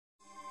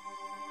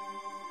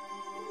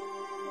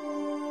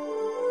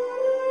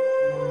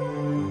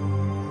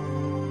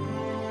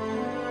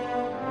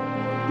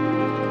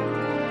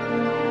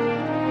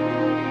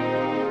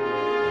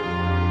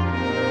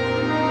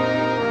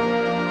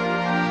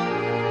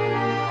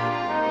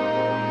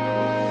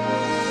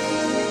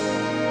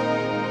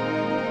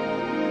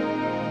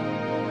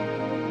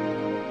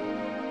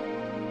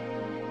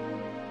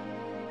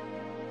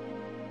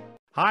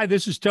Hi,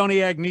 this is Tony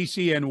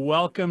Agnesi, and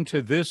welcome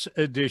to this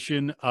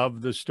edition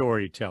of The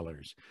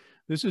Storytellers.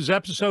 This is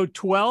episode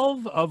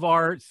 12 of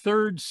our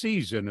third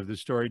season of The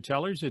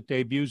Storytellers. It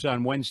debuts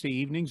on Wednesday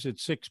evenings at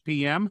 6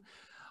 p.m.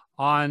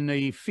 on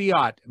the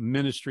Fiat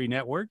Ministry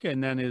Network,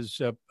 and then is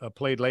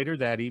played later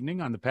that evening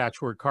on the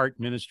Patchwork Heart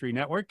Ministry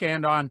Network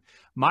and on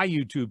my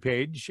YouTube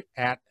page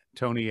at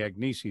Tony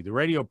Agnesi. The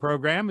radio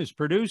program is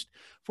produced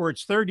for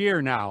its third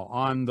year now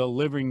on the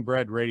Living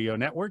Bread Radio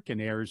Network and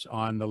airs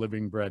on the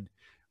Living Bread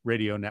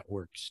Radio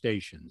Network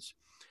stations.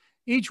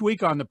 Each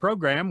week on the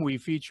program, we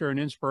feature an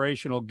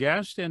inspirational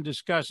guest and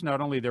discuss not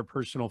only their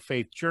personal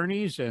faith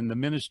journeys and the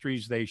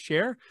ministries they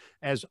share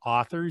as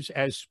authors,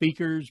 as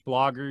speakers,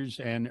 bloggers,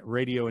 and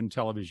radio and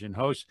television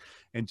hosts.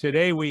 And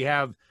today we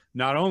have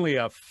not only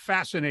a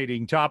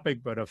fascinating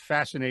topic, but a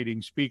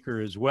fascinating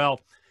speaker as well.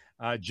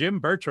 Jim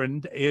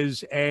Bertrand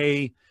is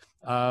a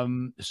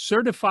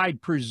certified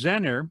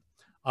presenter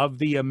of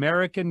the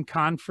American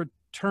Confraternity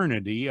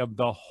of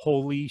the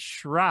Holy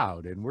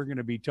Shroud. And we're going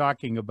to be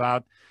talking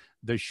about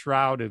the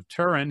Shroud of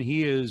Turin.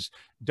 He has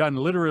done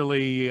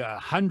literally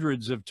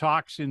hundreds of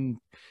talks in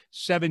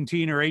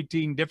 17 or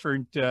 18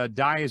 different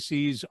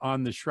dioceses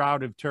on the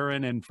Shroud of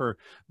Turin. And for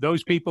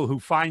those people who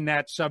find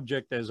that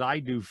subject, as I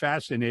do,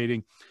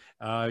 fascinating,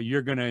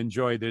 you're going to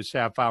enjoy this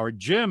half hour.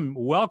 Jim,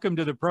 welcome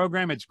to the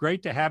program. It's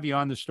great to have you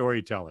on The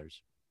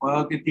Storytellers.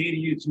 Well, good day to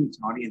you too,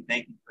 Tony, and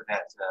thank you for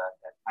that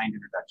kind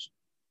introduction.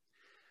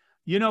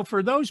 You know,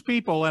 for those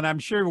people, and I'm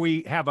sure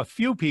we have a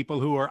few people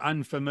who are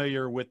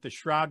unfamiliar with the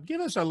Shroud, give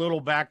us a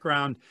little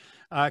background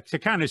to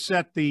kind of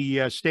set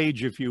the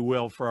stage, if you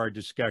will, for our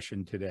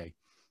discussion today.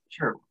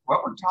 Sure.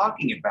 What we're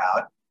talking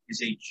about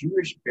is a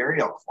Jewish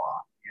burial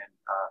cloth. And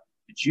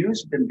the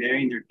Jews have been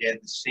burying their dead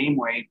the same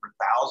way for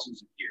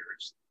thousands of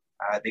years.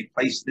 They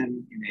place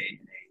them in a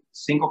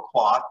single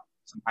cloth,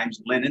 sometimes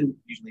linen,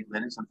 usually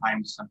linen,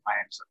 sometimes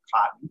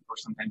cotton, or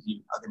sometimes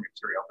even other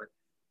material.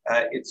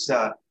 But it's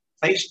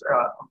placed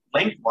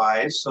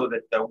lengthwise so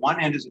that the one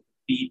end is at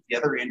the feet, the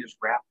other end is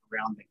wrapped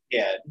around the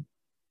head.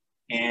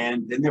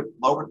 And then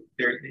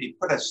they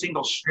put a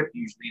single strip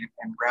usually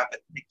and wrap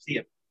it, they see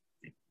a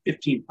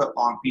 15-foot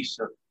long piece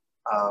of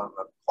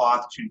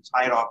cloth to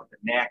tie it off at the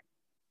neck,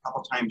 a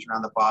couple times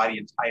around the body,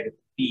 and tie it at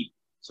the feet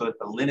so that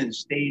the linen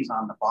stays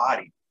on the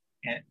body.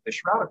 And the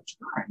Shroud of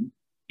Turin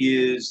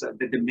is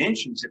the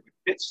dimensions that would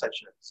fit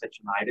such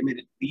an item, and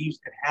it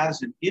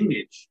has an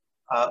image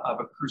of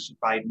a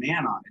crucified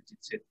man on it.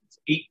 It's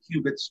 8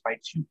 cubits by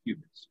 2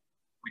 cubits,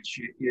 which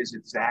is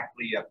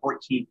exactly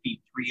 14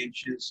 feet 3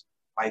 inches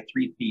by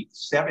 3 feet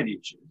 7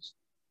 inches.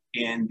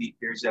 And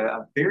there's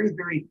a very,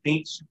 very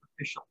faint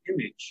superficial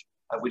image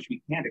of which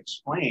we can't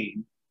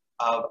explain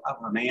of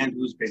a man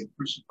who's been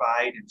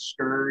crucified and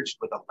scourged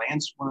with a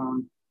lance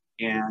wound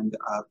and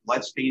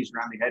blood stains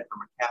around the head from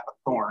a cap of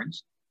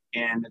thorns.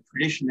 And the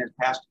tradition has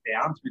passed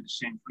down through the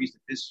centuries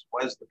that this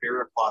was the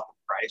burial cloth of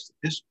Christ,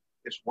 that this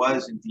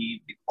was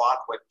indeed the cloth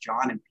what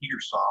John and Peter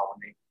saw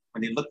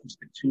when they looked into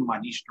the tomb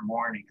on Easter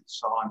morning and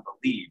saw and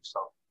believed. So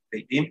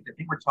the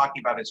thing we're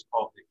talking about is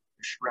called the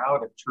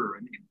Shroud of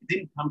Turin. It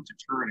didn't come to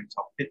Turin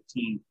until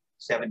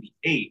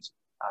 1578.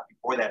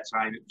 Before that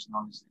time, it was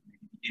known as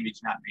the image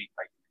not made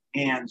by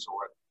human hands,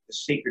 or the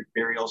sacred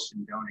burial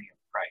syndone of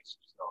Christ.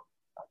 So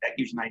that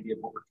gives you an idea of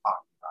what we're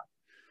talking about.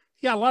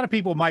 Yeah, a lot of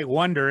people might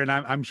wonder, and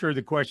I'm sure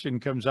the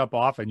question comes up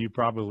often. You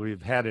probably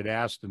have had it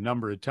asked a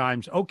number of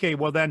times. Okay,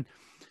 well then,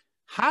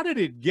 how did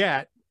it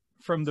get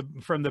from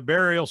the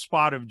burial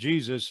spot of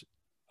Jesus?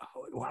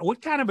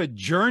 What kind of a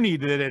journey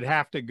did it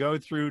have to go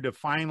through to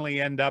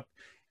finally end up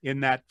in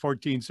that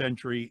 14th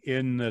century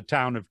in the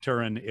town of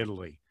Turin,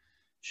 Italy?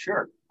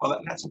 Sure. Well,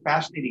 that's a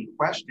fascinating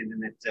question,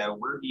 and that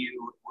where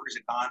has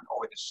it gone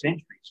over the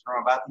centuries?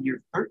 From about the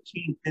year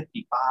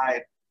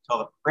 1355 till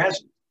the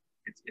present,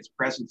 its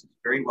presence is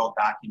very well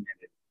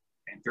documented.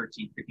 In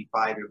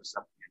 1355, it was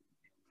up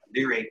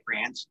in Lille,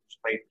 France. It was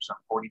played for some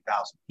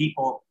 40,000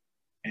 people.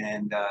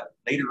 And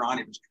later on,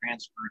 it was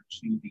transferred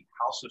to the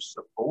House of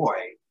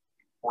Savoy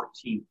in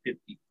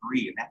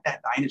 1453. And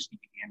that dynasty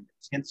began in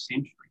the 10th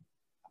century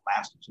and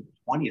lasted to the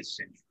 20th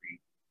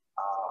century.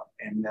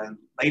 And then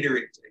later,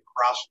 it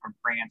crossed from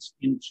France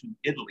into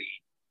Italy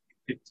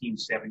in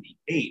 1578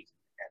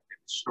 and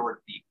restored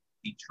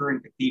the Turin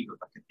Cathedral,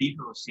 the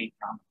Cathedral of St.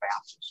 John the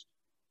Baptist.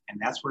 And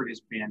that's where it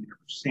has been ever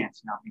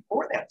since. Now,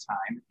 before that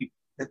time,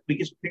 if we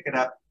just pick it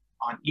up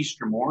on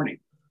Easter morning,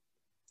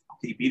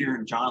 okay, Peter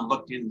and John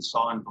looked in and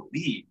saw and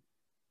believed.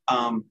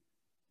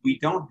 We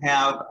don't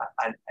have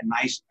a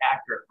nice,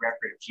 accurate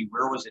record of, gee,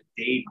 where was it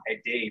day by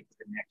day for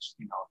the next,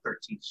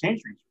 13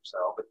 centuries or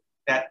so. But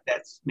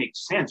that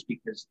makes sense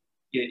because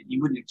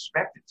you wouldn't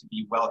expect it to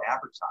be well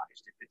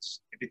advertised.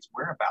 If its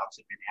whereabouts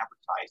had been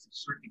advertised, it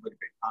certainly would have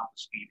been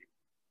confiscated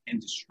and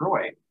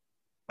destroyed.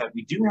 But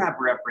we do have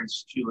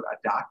reference to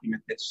a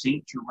document that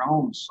St.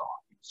 Jerome saw.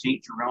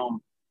 St.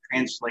 Jerome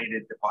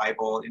translated the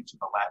Bible into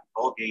the Latin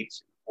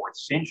Vulgates in the 4th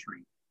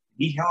century.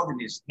 He held in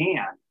his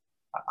hand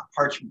a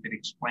parchment that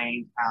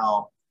explained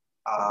how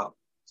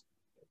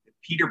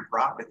Peter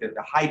brought with it,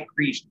 the high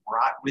priest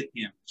brought with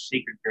him the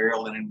sacred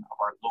burial linen of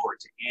our Lord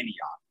to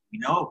Antioch. We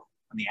know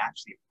from the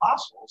Acts of the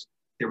Apostles,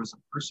 there was a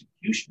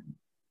persecution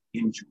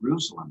in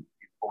Jerusalem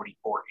in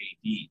 44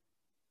 AD.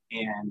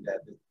 And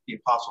the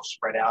apostles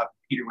spread out.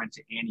 Peter went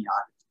to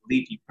Antioch. It's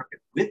believed he took it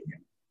with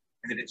him,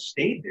 and that it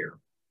stayed there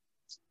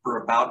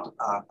for about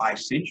 5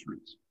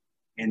 centuries.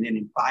 And then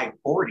in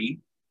 540,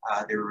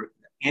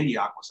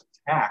 Antioch was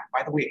attacked.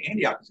 By the way,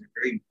 Antioch is a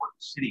very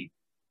important city.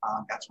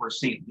 That's where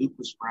St. Luke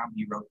was from.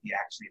 He wrote the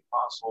Acts of the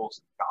Apostles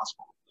and the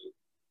Gospel of Luke,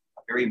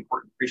 a very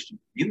important Christian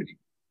community.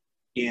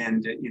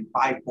 And in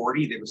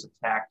 540, it was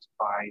attacked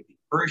by the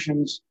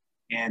Persians.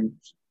 And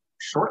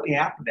shortly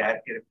after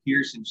that, it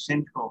appears in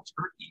central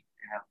Turkey,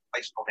 in a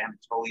place called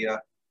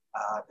Anatolia,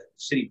 the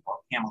city called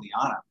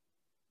Kamaliana.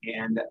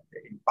 And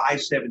in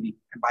 570,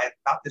 and by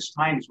about this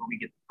time is when we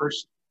get the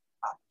first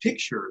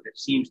picture that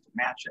seems to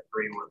match up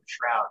very well with the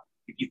shroud.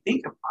 If you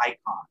think of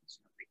icons,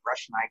 the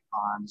Russian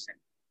icons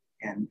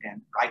and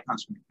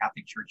icons from the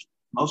Catholic Church,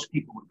 most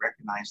people would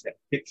recognize that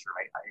picture.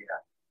 I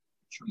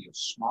show you a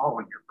small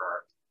one here for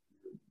our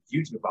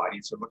YouTube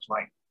audience. So it looks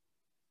like,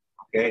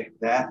 okay,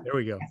 that. There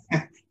we go.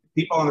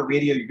 People on the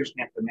radio, you're just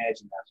going to have to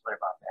imagine that. Sorry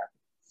about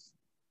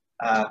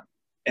that.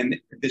 And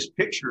this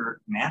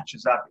picture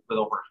matches up with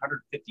over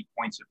 150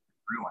 points of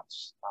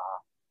congruence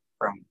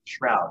from the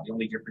shroud. The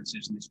only difference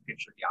is in this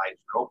picture, the eyes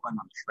are open.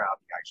 On the shroud,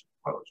 the eyes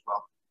are closed.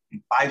 Well,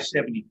 in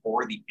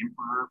 574, the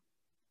Emperor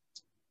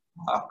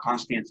of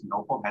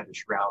Constantinople had the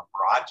shroud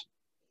brought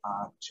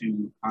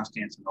to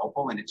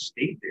Constantinople, and it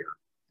stayed there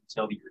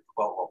until the year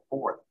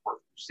 1204, the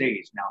Fourth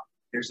Crusades. Now,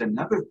 there's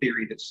another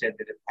theory that said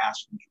that it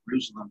passed from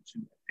Jerusalem to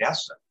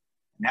Edessa,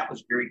 and that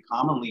was very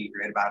commonly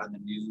read about in the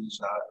news.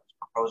 It was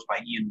proposed by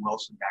Ian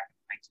Wilson back in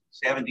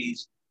the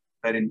 1970s,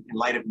 but in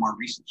light of more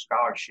recent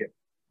scholarship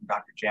from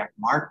Dr. Jack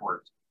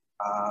Marquardt,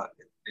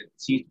 it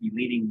seems to be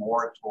leaning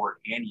more toward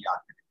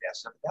Antioch than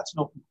Edessa, but that's an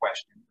open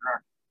question.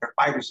 There are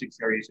 5 or 6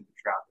 areas of the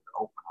shroud that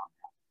are open on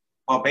that.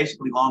 Well,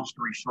 basically, long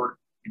story short,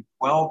 in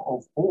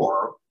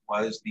 1204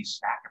 was the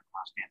sack of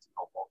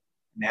Constantinople,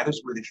 and that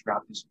is where the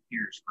shroud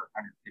disappears for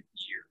 150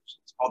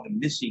 years. It's called the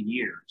missing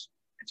years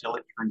until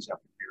it turns up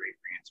in Mary,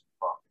 France in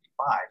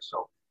 1255.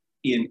 So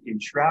in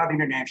Shroud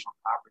International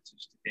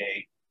conferences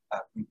today,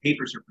 when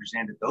papers are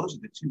presented, those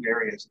are the 2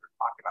 areas that are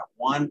talked about.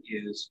 One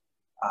is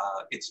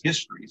its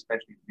history,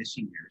 especially the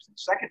missing years. And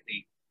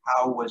secondly,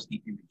 how was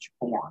the image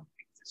formed?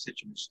 Because it's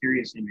such a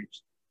mysterious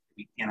image that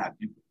we cannot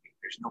duplicate.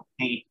 There's no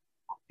paint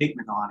or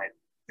pigment on it.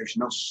 There's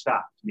no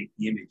stuff to make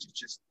the image. It's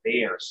just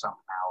there somehow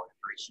in a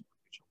very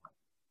superficial way.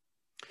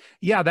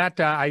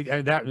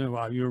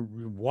 Yeah, you're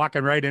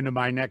walking right into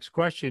my next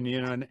question.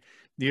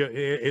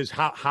 Is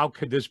how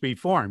could this be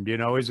formed?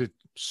 Is it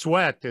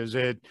sweat? Is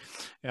it,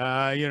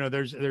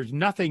 there's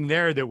nothing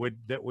there that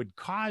would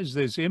cause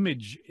this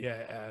image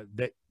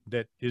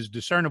that is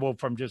discernible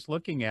from just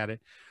looking at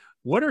it.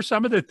 What are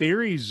some of the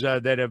theories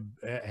that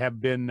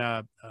have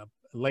been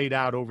laid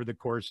out over the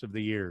course of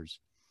the years?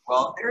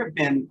 Well, there have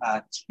been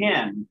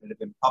 10 that have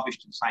been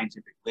published in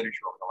scientific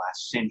literature over the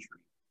last century.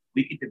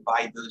 We could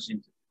divide those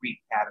into 3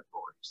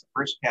 categories. The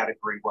first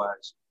category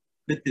was,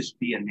 could this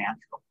be a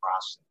natural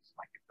process?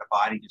 Like if the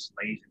body just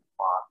lays in a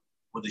cloth,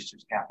 will this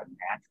just happen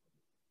naturally?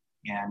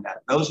 And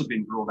those have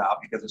been ruled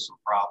out because of some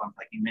problems.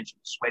 Like you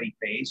mentioned, the sweaty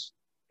face.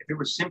 If it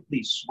was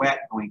simply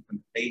sweat going from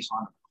the face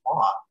onto the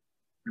cloth,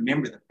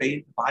 remember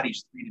the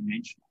body's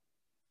 3-dimensional,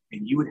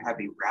 and you would have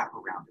a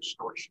wraparound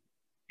distortion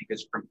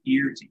because from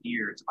ear to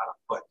ear, it's about a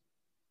foot.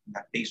 And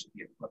that face would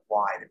be a foot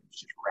wide. It was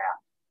just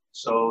wrapped.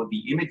 So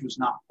the image was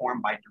not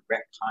formed by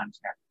direct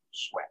contact with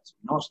sweat. So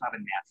we know it's not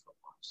a natural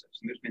process.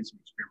 And there's been some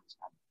experiments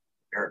to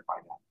verify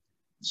that.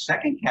 The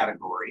second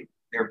category,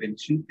 there have been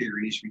 6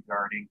 theories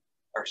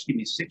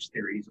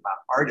about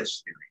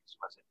artist theories.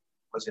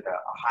 Was it a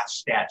hot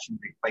statue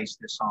they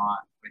placed this on?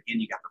 Again,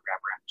 you got the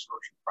wraparound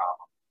distortion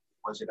problem.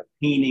 Was it a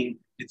painting?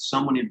 Did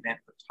someone invent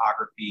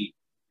photography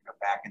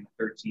back in the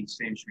 13th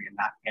century and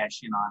not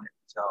cash in on it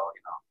until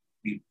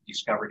we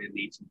discovered it in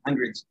the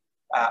 1800s?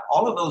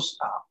 All of those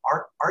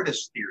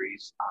artist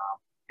theories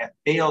have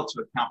failed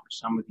to account for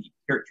some of the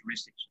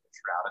characteristics of the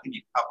shroud. I'll give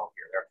you a couple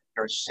here.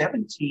 There are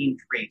 17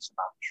 traits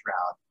about the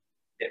shroud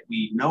that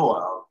we know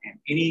of, and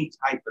any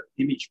type of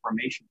image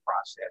formation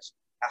process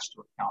has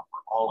to account for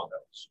all of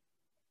those.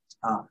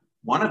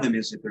 One of them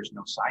is that there's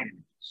no side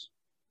images.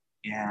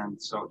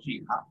 And so,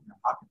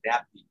 how could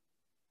that be?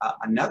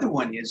 Another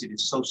one is it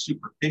is so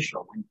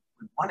superficial. When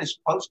one is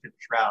close to the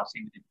shroud,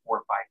 say within 4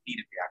 or 5 feet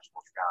of the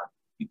actual shroud,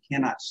 you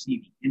cannot see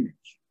the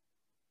image.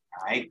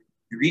 All right?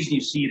 The reason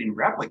you see it in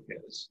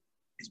replicas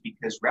is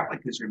because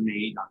replicas are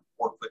made on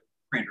 4-foot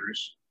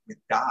printers with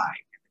dye.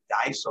 And the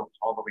dye soaks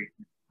all the way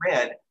through the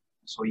thread,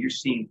 so you're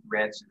seeing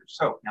threads that are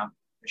soaked. Now,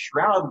 the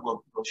shroud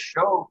will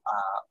show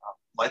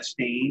blood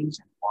stains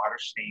and water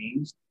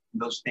stains,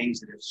 and those things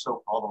that are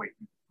soaked all the way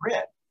through the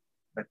thread.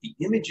 But the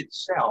image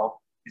itself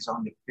is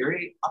on the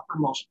very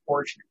uppermost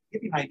portion. To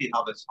give you an idea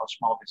how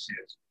small this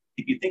is,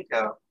 if you think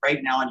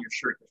right now on your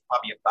shirt, there's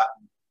probably a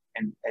button,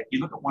 and if you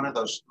look at one of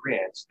those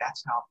threads,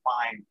 that's how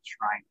fine the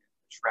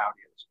shroud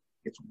is.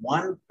 It's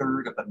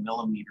 1/3 of a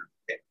millimeter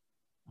thick.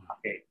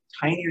 Okay,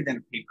 tinier than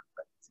a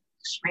paperclip. It's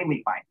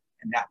extremely fine.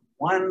 And that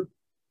one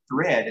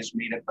thread is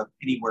made up of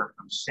anywhere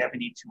from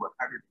 70 to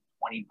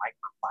 120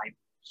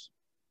 microfibers.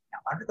 Now,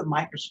 under the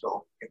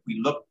microscope, if we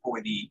look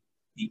for the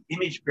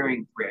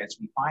image-bearing threads,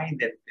 we find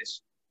that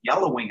this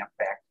yellowing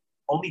effect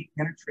only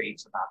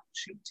penetrates about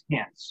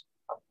 2/10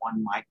 of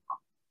 1 micron.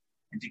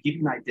 And to give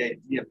you an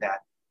idea of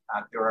that,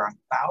 there are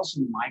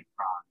 1,000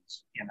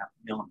 microns in a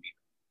millimeter.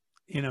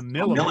 In a A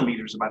millimeter?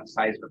 millimeter is about the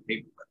size of a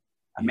paperclip.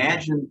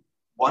 Imagine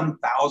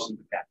 1,000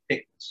 of that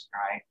thickness,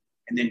 right?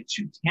 And then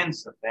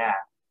 2/10 of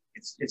that,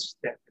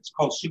 it's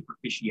called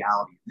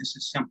superficiality. This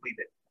is simply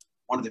that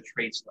one of the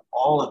traits that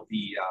all of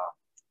the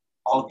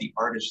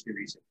artist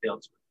theories have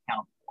failed to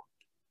account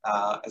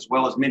for, as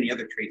well as many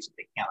other traits that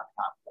they can't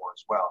account for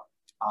as well.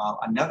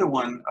 Another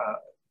one,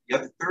 the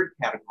other third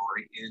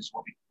category is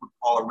what we would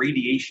call a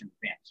radiation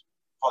event.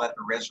 We call that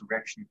the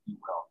resurrection, if you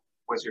will.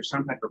 Was there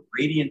some type of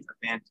radiant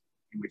event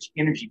in which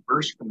energy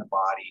burst from the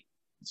body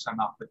and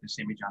somehow put this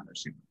image on there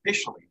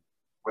superficially,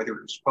 whether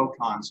it was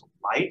photons of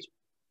light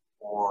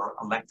or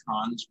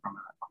electrons from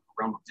a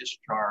coronal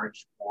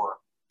discharge or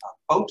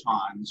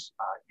photons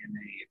in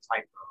a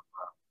type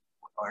of,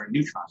 or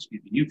neutrons from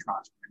a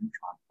neutron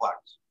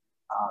flux.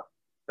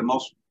 The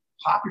most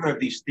popular of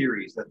these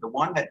theories, that the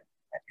one that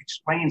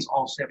explains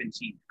all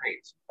 17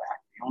 traits, in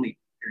fact, the only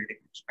theory that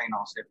can explain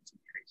all 17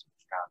 traits of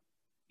the shroud,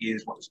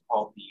 is what was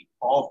called the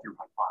fall-through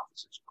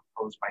hypothesis,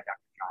 proposed by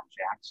Dr. John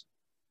Jackson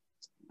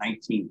in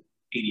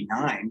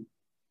 1989,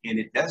 and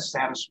it does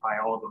satisfy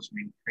all of those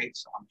main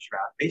traits on the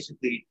shroud.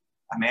 Basically,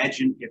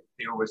 imagine if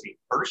there was a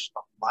burst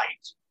of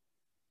light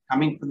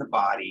coming from the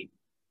body,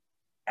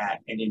 and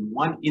in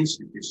one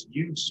instant, this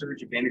huge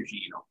surge of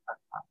energy,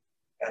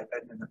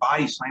 and the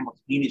body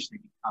simultaneously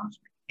becomes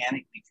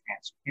mechanically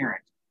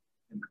transparent,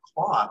 and the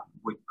cloth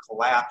would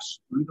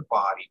collapse through the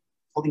body,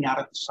 pulling out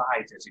at the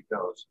sides as it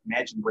goes.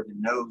 Imagine where the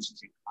nose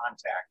is in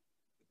contact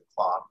with the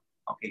cloth.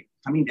 Okay,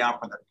 coming down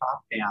from the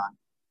top down,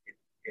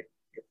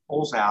 it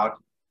pulls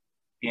out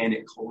and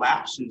it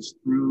collapses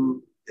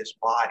through this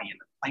body in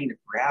the plane of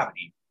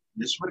gravity.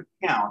 And this would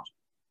account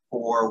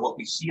for what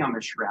we see on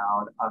the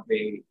shroud of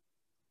the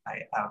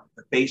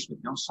face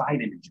with no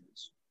side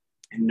images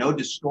and no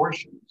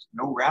distortions,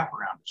 no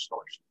wraparound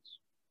distortions.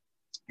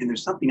 And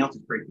there's something else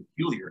that's very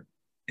peculiar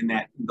in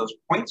that in those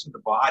points of the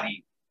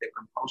body that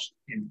were most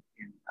in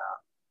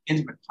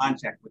intimate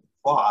contact with the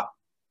cloth,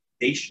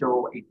 they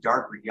show a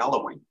darker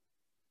yellowing.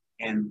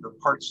 And the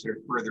parts that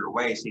are further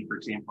away, say, for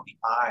example, the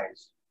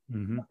eyes,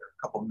 they're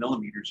a couple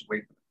millimeters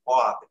away from the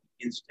cloth at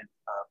the instant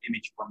of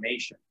image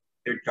formation,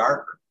 they're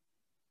darker.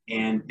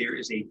 And there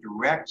is a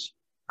direct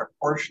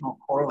proportional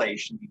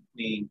correlation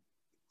between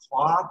the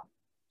cloth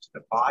to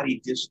the body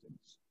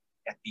distance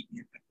at the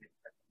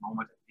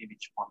moment of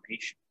image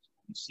formation. So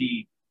when you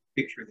see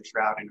a picture of the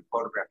shroud in a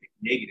photographic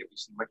negative, you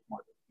see much more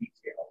of the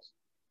details.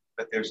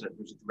 But there's a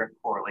direct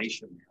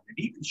correlation there.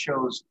 It even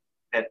shows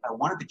that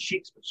one of the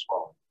cheeks was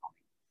swollen.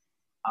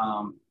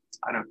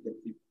 I don't know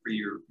if for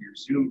your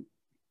Zoom,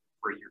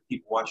 for your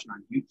people watching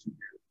on YouTube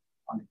here,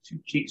 on the two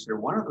cheeks there,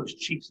 one of those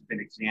cheeks has been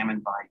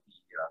examined by the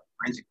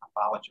forensic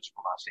pathologist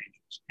for Los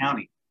Angeles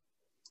County.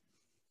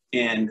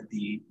 And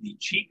the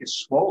cheek is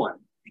swollen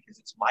because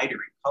it's lighter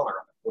in color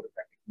on the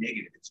photographic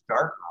negative. It's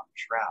darker on the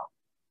shroud.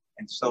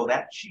 And so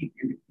that cheek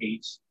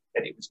indicates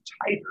that it was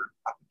tighter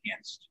up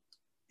against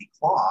the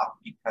cloth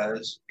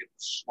because it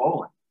was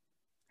swollen.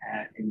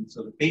 And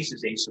so the face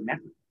is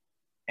asymmetrical.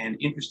 And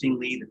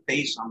interestingly, the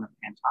face on the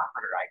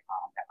pantocrator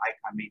icon, that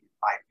icon made in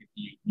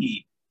 550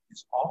 AD,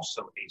 is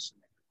also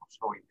asymmetrical,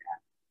 showing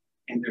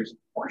that. And there's a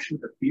portion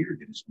of the beard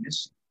that is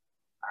missing,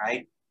 all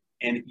right?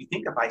 And if you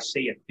think of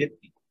Isaiah 50,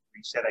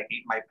 he said, I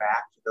gave my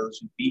back to those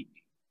who beat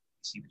me.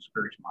 You see the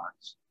scourge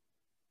marks.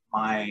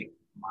 My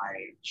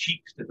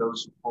cheeks to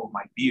those who pulled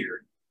my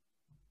beard.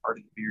 Part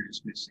of the beard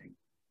is missing.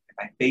 And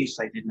my face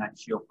I did not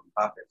shield from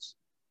buffets.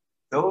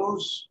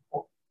 Those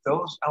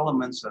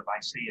elements of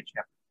Isaiah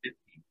chapter 50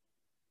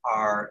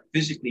 are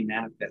physically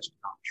manifested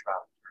on the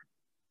shroud.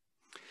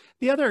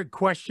 The other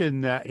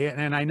question,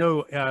 and I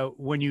know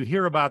when you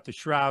hear about the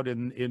shroud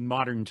in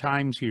modern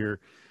times here,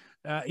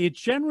 it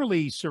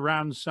generally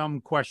surrounds some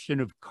question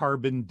of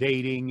carbon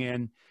dating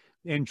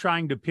and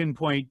trying to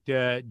pinpoint,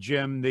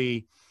 Jim,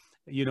 is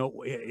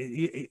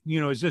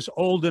this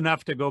old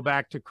enough to go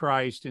back to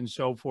Christ and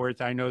so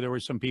forth? I know there were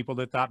some people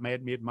that thought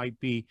it might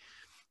be,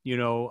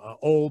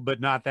 old, but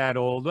not that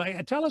old.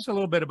 Tell us a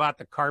little bit about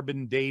the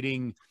carbon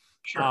dating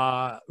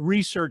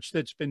research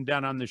that's been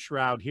done on the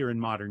shroud here in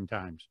modern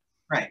times.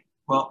 Right.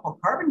 Well,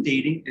 carbon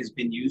dating has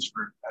been used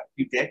for a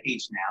few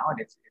decades now,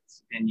 and it's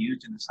been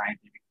used in the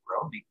scientific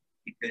world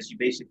because you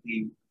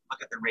basically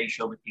look at the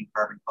ratio between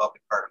carbon 12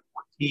 and carbon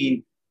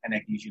 14, and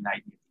that gives you an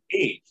idea of the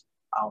age.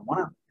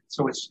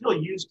 So it's still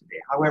used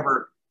today.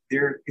 However,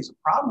 there is a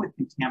problem with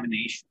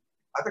contamination.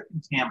 Other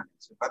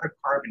contaminants, if other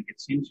carbon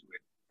gets into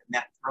it, and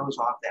that throws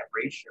off that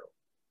ratio,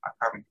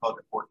 carbon 12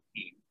 to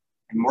 14.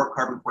 And more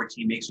carbon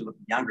 14 makes it look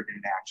younger than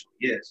it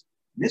actually is.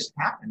 And this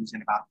happens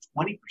in about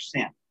 20%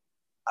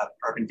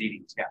 carbon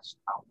dating test.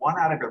 1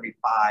 out of every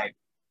 5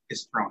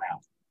 is thrown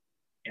out.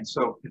 And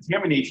so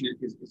contamination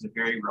is a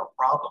very real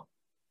problem.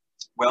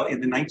 Well, in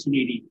the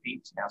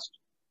 1988 test,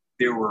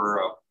 there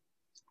were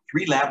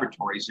 3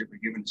 laboratories that were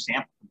given a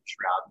sample from the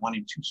shroud, one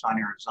in Tucson,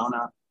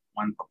 Arizona,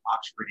 one from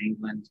Oxford,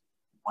 England,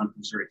 one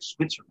from Zurich,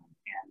 Switzerland.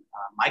 And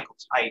Michael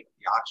Tite of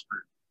the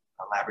Oxford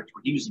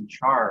laboratory, he was in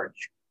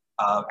charge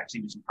of, actually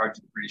he was in charge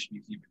of the British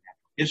Museum of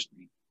Natural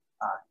History.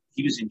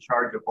 He was in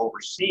charge of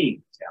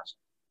overseeing the test.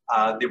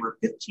 There were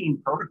 15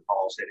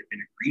 protocols that had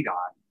been agreed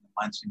on in the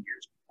months and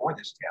years before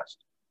this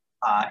test.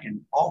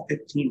 And all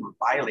 15 were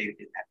violated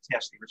in that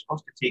test. They were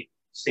supposed to take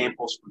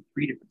samples from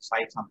 3 different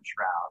sites on the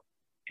shroud.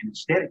 And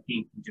instead it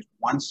came from just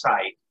one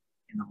site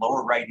in the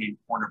lower right-hand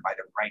corner by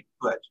the right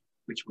foot,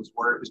 which was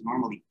where it was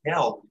normally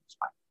held. It was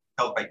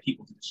held by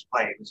people to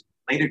display. It was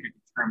later to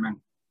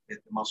determine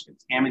that the most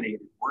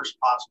contaminated, worst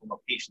possible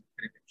location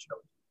could have been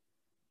chosen.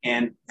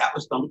 And that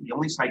was the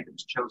only site that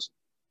was chosen.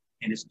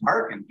 And it's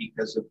darkened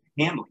because of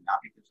handling,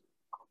 not because of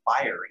a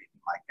fire or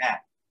anything like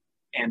that.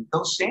 And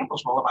those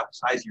samples were all about the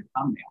size of your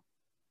thumbnail.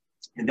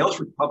 And those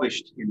were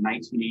published in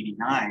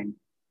 1989.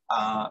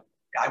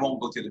 I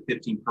won't go through the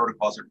 15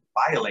 protocols that were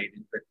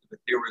violated, but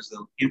there was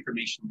the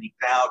information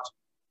leaked out.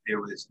 There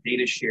was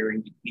data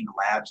sharing between the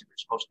labs that were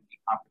supposed to be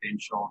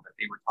confidential, that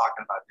they were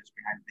talking about this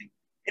kind of thing.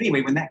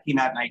 Anyway, when that came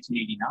out in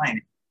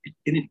 1989, it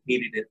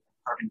indicated that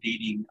carbon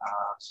dating,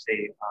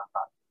 say,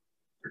 about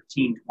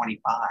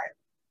 1325,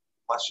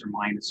 plus or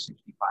minus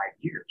 65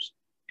 years.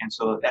 And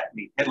so that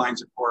made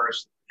headlines, of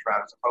course, the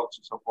shroud is a hoax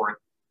and so forth.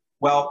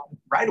 Well,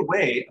 right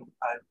away,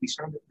 we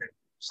started,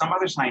 some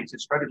other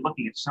scientists started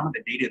looking at some of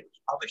the data that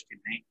was published in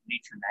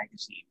Nature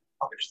magazine,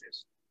 published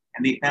this,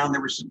 and they found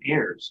there were some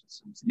errors,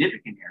 some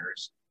significant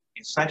errors,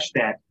 in such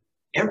that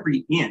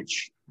every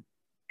inch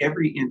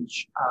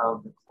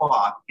of the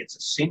cloth gets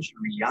a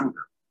century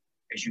younger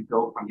as you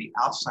go from the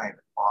outside of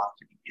the cloth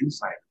to the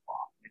inside of the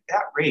cloth. At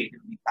that rate,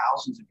 it would be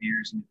thousands of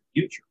years into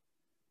the future.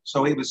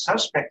 So it was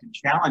suspect and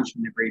challenged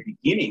from the very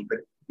beginning, but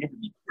it could never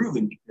be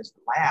proven because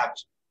the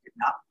labs did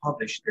not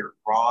publish their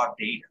raw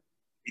data.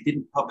 They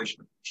didn't publish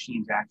what the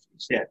machines actually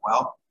said.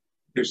 Well,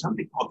 there's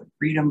something called the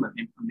Freedom of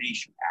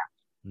Information Act.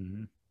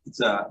 Mm-hmm.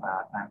 It's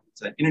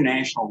an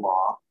international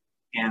law,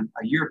 and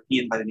a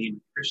European by the name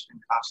of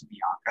Tristan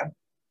Casabianca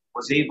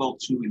was able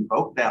to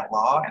invoke that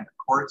law, and the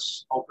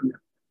courts opened, of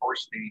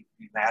course, the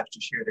labs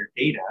to share their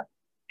data.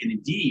 And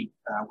indeed,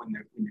 when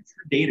the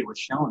true data was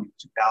shown in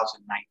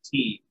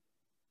 2019,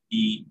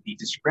 the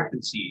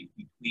discrepancy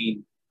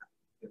between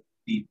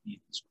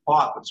this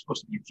cloth that was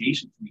supposed to be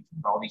adjacent to each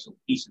other, all these little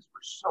pieces,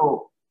 were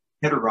so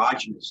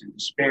heterogeneous and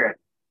disparate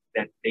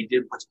that they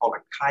did what's called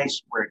a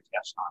chi-square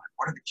test on it.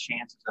 What are the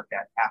chances of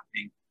that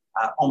happening?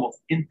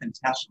 Almost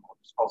infinitesimal.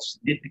 It's called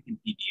significant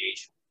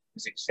deviation.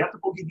 There's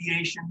acceptable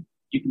deviation.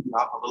 You can be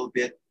off a little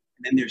bit,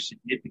 and then there's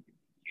significant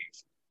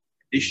deviation.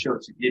 This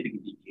showed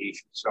significant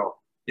deviation. So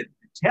the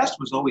test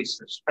was always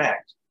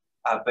suspect,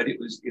 but it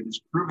was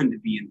proven to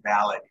be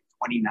invalid in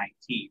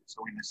 2019.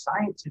 So in the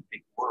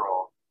scientific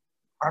world,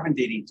 the carbon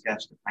dating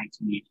test of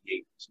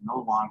 1988 is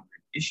no longer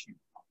an issue.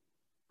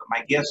 But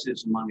my guess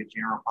is among the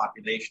general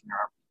population, there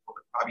are people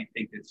that probably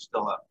think that it's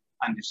still an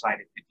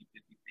undecided 50-50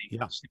 thing.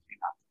 Yeah. It's simply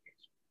not the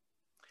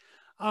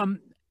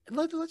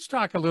case. Let's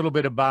talk a little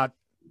bit about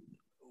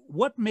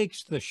what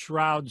makes the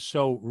shroud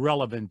so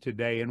relevant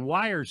today, and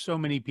why are so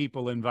many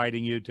people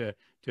inviting you to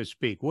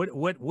speak?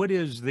 What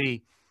is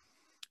the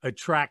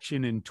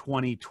attraction in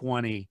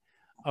 2020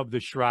 of the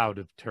Shroud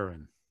of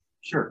Turin?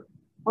 Sure.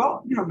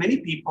 Well, many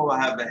people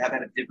have had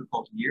a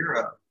difficult year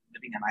of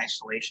living in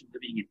isolation,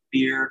 living in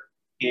fear.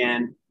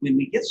 And when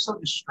we get so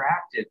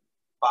distracted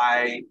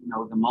by,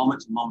 the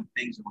moment-to-moment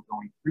things that we're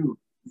going through,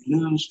 we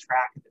lose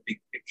track of the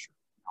big picture.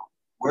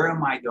 Where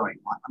am I going?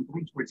 I'm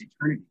going towards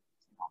eternity.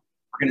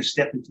 We're going to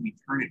step into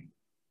eternity.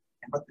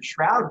 And what the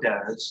shroud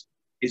does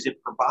is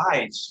it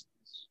provides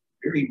this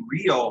very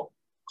real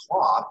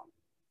cloth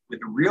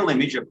with a real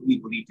image of who we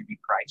believe to be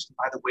Christ. And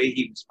by the way,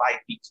 he was 5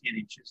 feet 10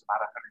 inches,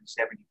 about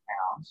 170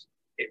 pounds.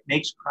 It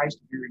makes Christ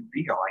very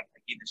real. I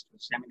gave this to a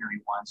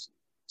seminary once.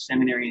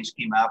 Seminarians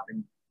came up,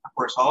 and of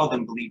course, all of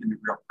them believe in the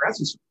real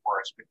presence, of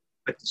course,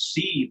 but to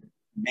see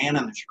the man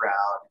on the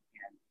shroud,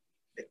 and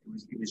that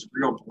it was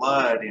real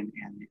blood, and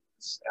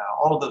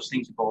all of those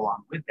things that go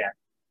along with that,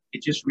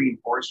 it just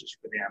reinforces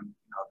for them,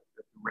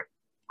 the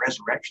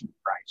resurrection of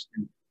Christ.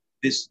 And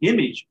this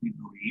image, we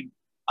believe,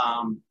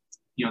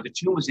 the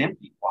tomb was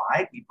empty.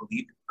 Why? We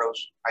believe that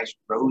Christ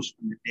rose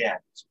from the dead.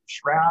 So the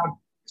shroud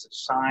is a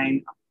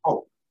sign of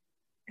hope.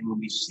 And when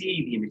we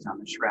see the image on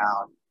the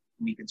shroud,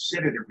 we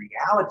consider the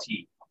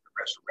reality of the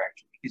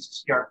resurrection, because you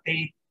see, our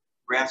faith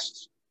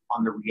rests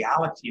on the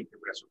reality of the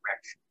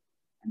resurrection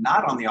and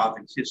not on the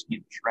authenticity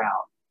of the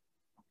shroud.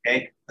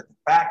 Okay? But the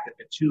fact that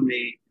the two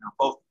may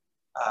both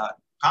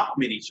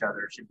complement each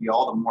other should be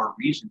all the more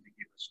reason to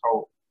give us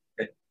hope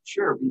that,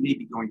 sure, we may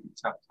be going through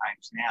tough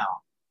times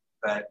now,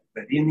 but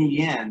in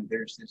the end, we're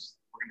going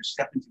to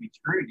step into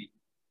eternity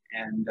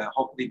and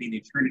hopefully be in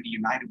eternity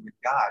united with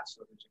God.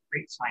 So there's a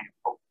great sign of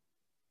hope.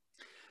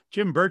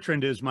 Jim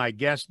Bertrand is my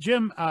guest.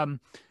 Jim,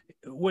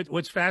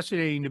 what's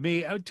fascinating to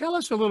me, tell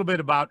us a little bit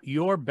about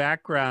your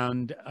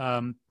background,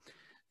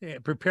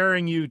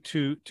 preparing you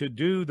to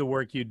do the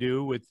work you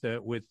do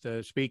with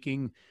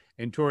speaking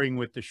and touring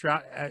with the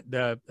Shroud,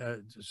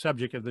 the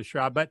subject of the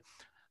Shroud. But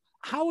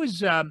how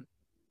has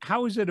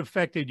it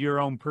affected your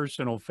own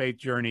personal faith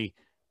journey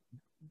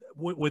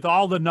with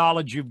all the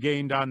knowledge you've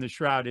gained on the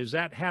Shroud? Has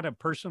that had a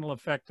personal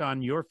effect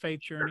on your faith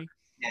journey?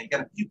 Yeah, you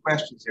got a few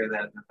questions there, the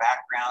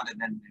background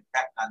and then the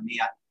effect on me.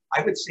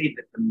 I would say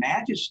that the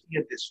majesty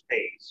of this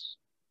space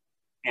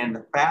and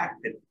the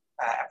fact that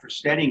after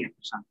studying it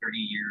for some 30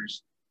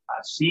 years,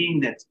 seeing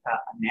that a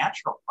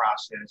natural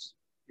process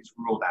is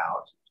ruled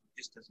out, it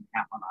just doesn't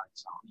happen on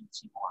its own. You can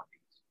see more of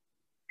these.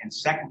 And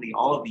secondly,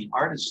 all of the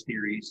artist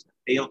theories that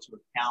fail to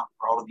account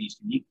for all of these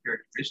unique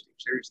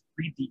characteristics. There's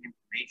 3D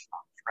information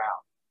on the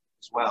Shroud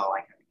as well.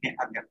 I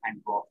haven't got time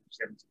to go all through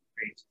 17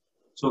 grades.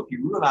 So if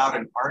you rule out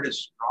an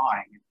artist's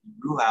drawing, if you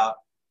rule out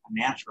a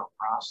natural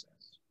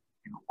process,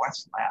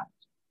 what's left?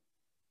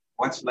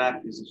 What's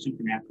left is a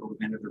supernatural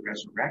event of the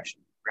resurrection,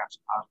 perhaps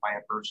caused by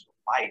a burst of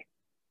light,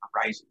 a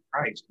rise in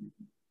Christ. And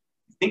if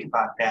you think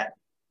about that,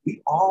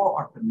 we all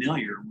are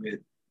familiar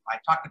with, I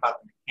talked about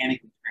the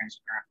mechanically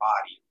transparent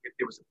body. If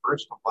there was a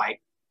burst of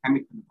light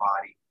coming from the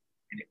body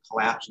and it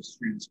collapses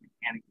through this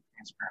mechanically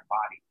transparent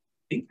body,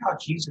 think how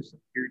Jesus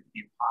appeared to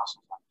the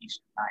apostles on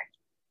Easter night.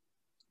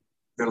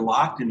 They're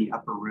locked in the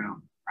upper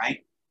room,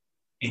 right?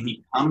 And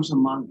he comes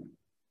among them.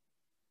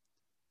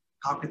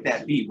 How could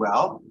that be?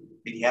 Well,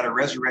 if he had a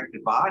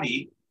resurrected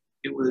body,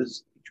 it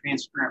was a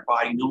transparent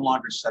body, no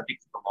longer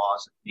subject to the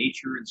laws of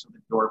nature, and so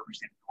the door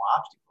presented no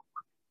obstacle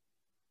for him.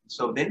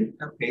 So then,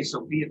 okay, so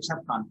we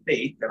accept on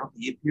faith that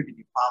he appeared to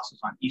the apostles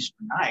on Easter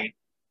night,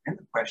 then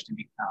the question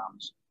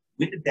becomes,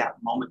 when did that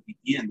moment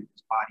begin that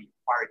his body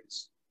acquired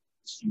this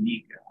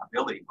unique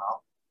ability?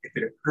 Well, if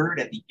it occurred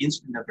at the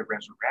instant of the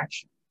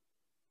resurrection,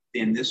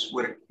 then this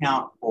would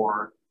account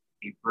for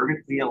a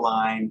vertically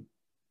aligned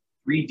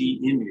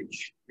 3D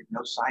image with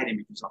no side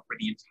images for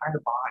the entire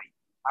body.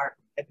 From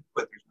head to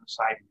foot, there's no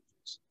side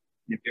images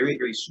in a very,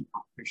 very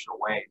superficial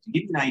way. To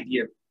give you an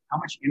idea of how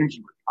much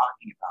energy we're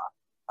talking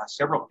about,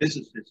 several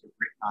physicists have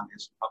written on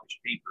this and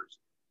published papers.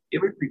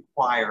 It would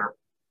require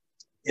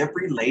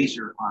every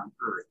laser on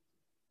Earth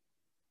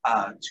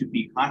to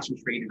be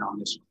concentrated on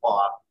this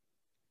cloth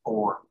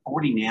for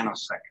 40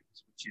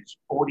 nanoseconds, which is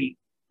 40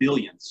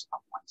 billionths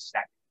of 1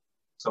 second.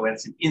 So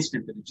it's an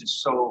instant that is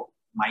just so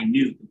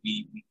minute that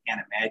we can't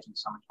imagine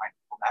someone trying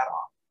to pull that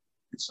off.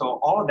 And so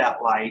all of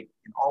that light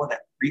and all of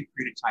that brief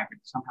period of time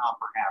could somehow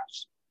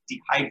perhaps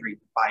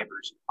dehydrate the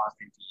fibers and cause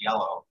them to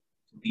yellow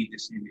to leave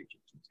this image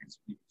of intense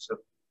beauty. So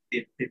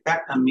the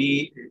effect on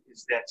me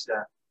is that,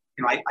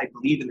 I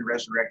believe in the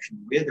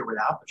resurrection with or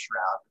without the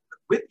Shroud. But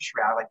with the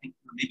Shroud, I think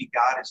maybe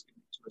God has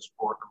given it to us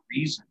for a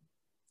reason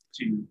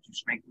to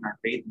strengthen our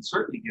faith and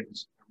certainly give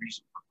us a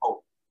reason for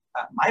hope.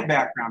 My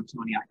background,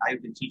 Tony,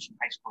 I've been teaching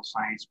high school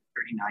science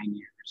for 39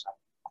 years.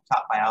 I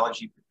taught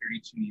biology for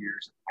 32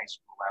 years at the high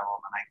school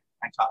level, and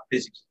I taught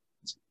physics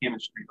and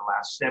chemistry the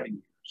last 7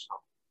 years. So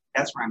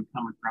that's where I'm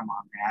coming from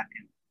on that.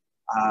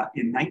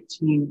 And back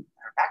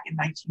in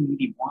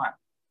 1981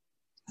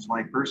 is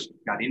when I first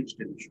got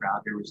interested in the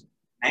Shroud. There was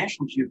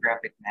National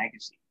Geographic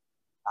magazine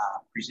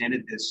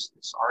presented this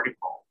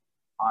article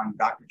on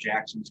Dr.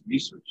 Jackson's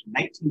research. In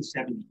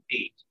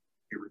 1978,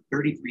 there were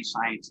 33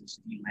 scientists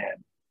that he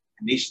led.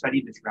 And they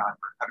studied the Shroud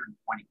for 120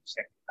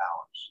 consecutive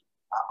hours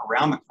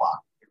around the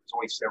clock. There was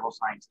always several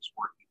scientists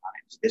working on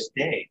it. To this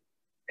day,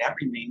 that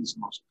remains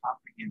the most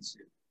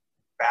comprehensive,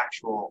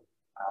 factual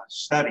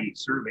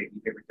survey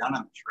we've ever done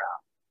on the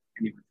Shroud.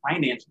 And they were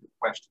trying to answer the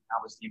question,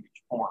 how was the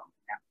image formed?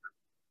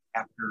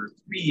 After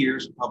 3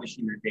 years of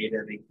publishing their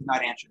data, they could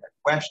not answer that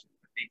question,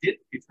 but they did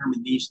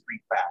determine these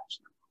 3 facts.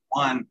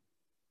 Number 1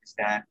 is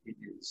that it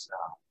is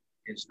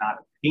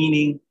not a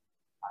painting.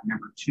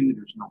 Number 2,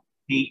 there's no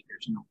paint,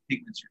 there's no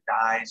pigments or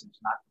dyes,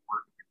 it's not the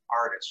work of an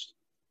artist.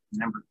 And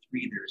number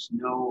 3, there's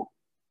no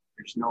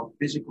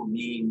physical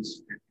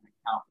means that can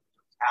account for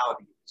the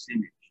totality of this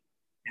image.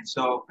 And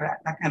so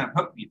that kind of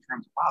hooked me in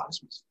terms of, wow,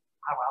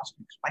 how else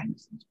can you explain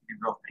this? This could be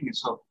a real thing. And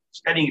so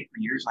studying it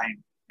for years,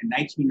 in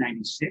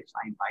 1996,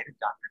 I invited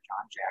Dr.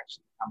 John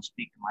Jackson to come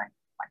speak in my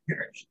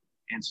parish.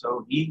 And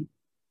so he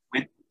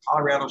went from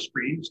Colorado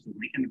Springs to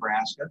Lincoln,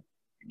 Nebraska,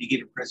 and he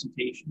gave a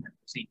presentation at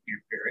the St.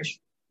 Peter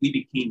Parish. We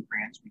became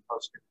friends, we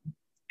hosted him,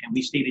 and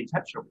we stayed in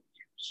touch over the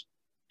years.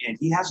 And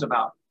he has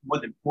about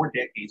more than 4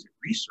 decades of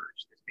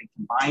research that's been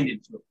combined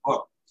into a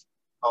book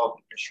called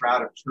The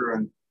Shroud of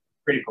Turin,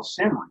 Critical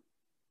Summary.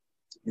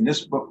 And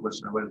this book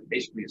was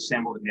basically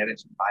assembled and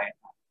edited by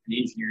an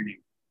engineer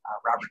named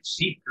Robert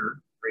Siebker,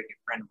 a very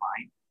good friend of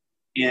mine.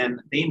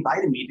 And they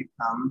invited me to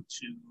come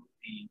to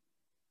the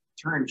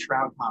Turin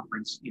Shroud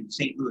Conference in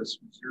St. Louis,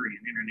 Missouri,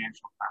 an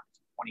international conference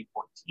in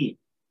 2014.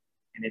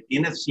 And at the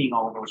end of seeing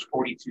all of those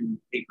 42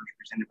 papers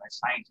presented by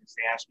scientists,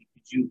 they asked me,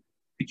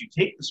 could you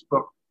take this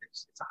book,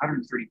 it's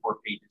 134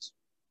 pages,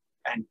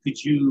 and could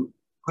you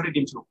put it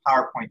into a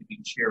PowerPoint that we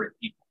can share with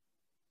people?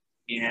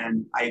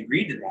 And I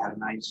agreed to that,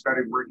 and I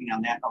started working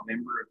on that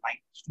November of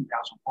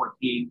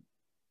 2014,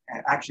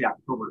 actually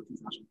October of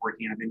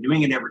 2014. I've been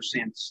doing it ever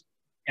since.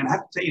 And I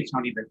have to tell you,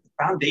 Tony, that the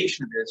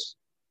foundation of this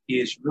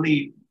is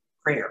really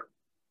prayer.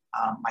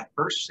 My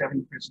first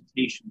 7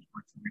 presentations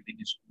were to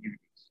religious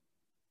communities.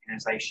 And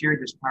as I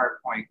shared this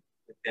PowerPoint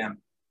with them,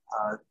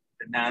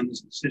 the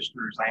nuns and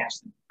sisters, I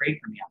asked them to pray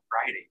for me on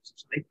Fridays.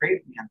 So they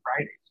prayed for me on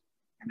Fridays.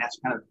 And that's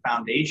kind of the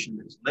foundation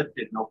that's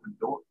lifted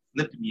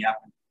me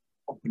up and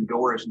opened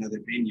doors in other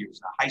venues,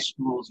 high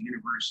schools,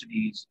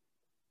 universities,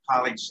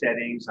 college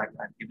settings. I've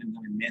given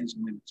them in men's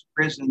and women's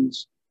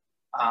prisons,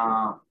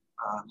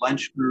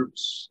 lunch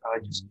groups,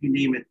 just you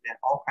name it, and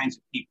all kinds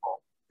of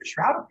people. The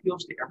Shroud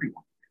appeals to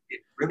everyone.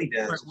 It really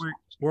does.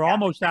 We're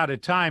almost out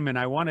of time, and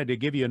I wanted to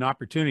give you an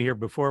opportunity here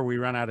before we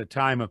run out of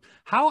time of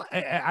how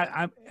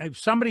if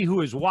somebody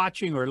who is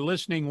watching or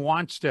listening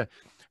wants to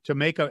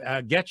make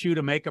get you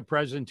to make a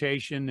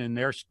presentation in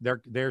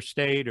their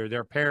state or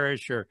their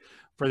parish or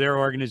for their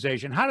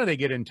organization, how do they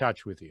get in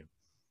touch with you?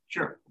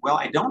 Sure. Well,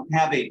 I don't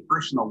have a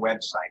personal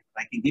website,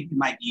 but I can give you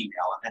my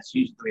email, and that's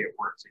usually the way it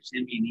works. They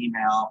send me an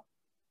email,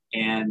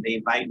 and they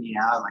invite me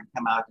out, and I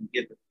come out and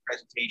give the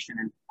presentation.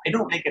 And I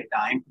don't make a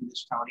dime from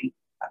this, Tony.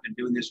 I've been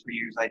doing this for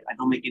years. I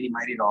don't make any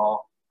money at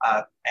all.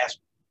 Ask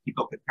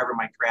people to cover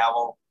my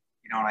travel,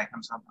 and I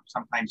come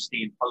sometimes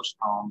stay in post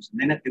homes.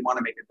 And then if they want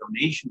to make a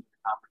donation to the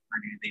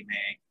confraternity, they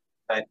may.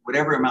 But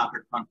whatever amount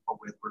they're comfortable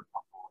with, we're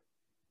comfortable with.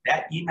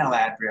 That email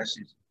address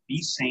is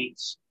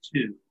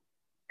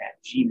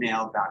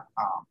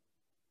bsaints2@gmail.com.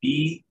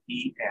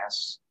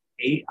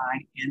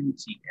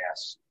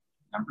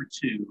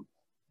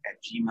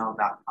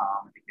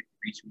 BESAINTS2@gmail.com. And they can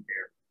reach me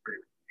there for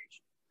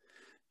information.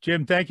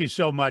 Jim, thank you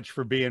so much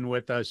for being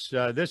with us.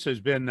 This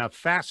has been a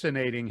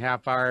fascinating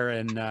half hour,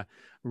 and I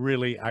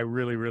really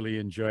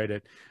enjoyed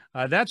it.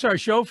 That's our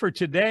show for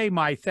today.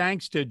 My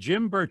thanks to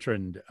Jim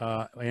Bertrand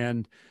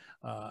and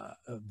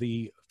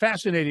the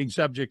fascinating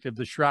subject of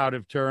the Shroud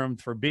of Turin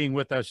for being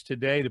with us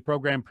today. The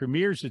program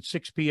premieres at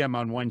 6 p.m.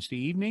 on Wednesday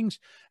evenings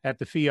at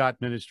the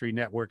Fiat Ministry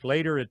Network,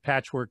 later at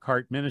Patchwork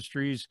Heart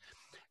Ministries,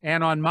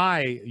 and on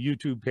my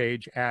YouTube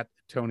page at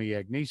Tony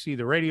Agnesi.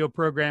 The radio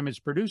program is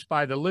produced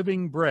by the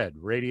Living Bread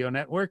Radio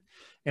Network,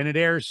 and it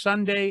airs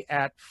Sunday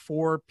at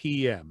 4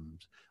 p.m.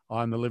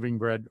 on the Living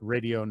Bread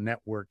Radio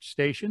Network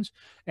stations.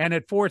 And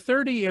at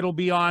 4:30, it'll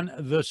be on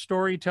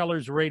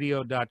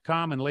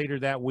thestorytellersradio.com, and later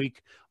that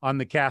week on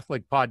the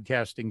Catholic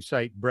podcasting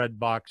site,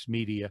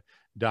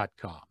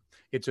 breadboxmedia.com.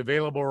 It's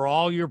available where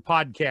all your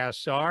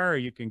podcasts are, or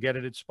you can get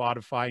it at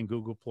Spotify and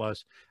Google+,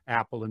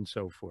 Apple, and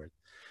so forth.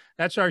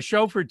 That's our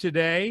show for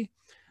today.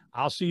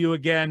 I'll see you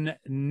again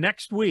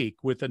next week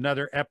with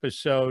another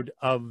episode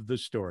of The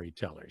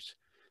Storytellers.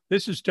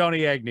 This is Tony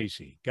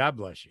Agnesi. God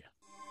bless you.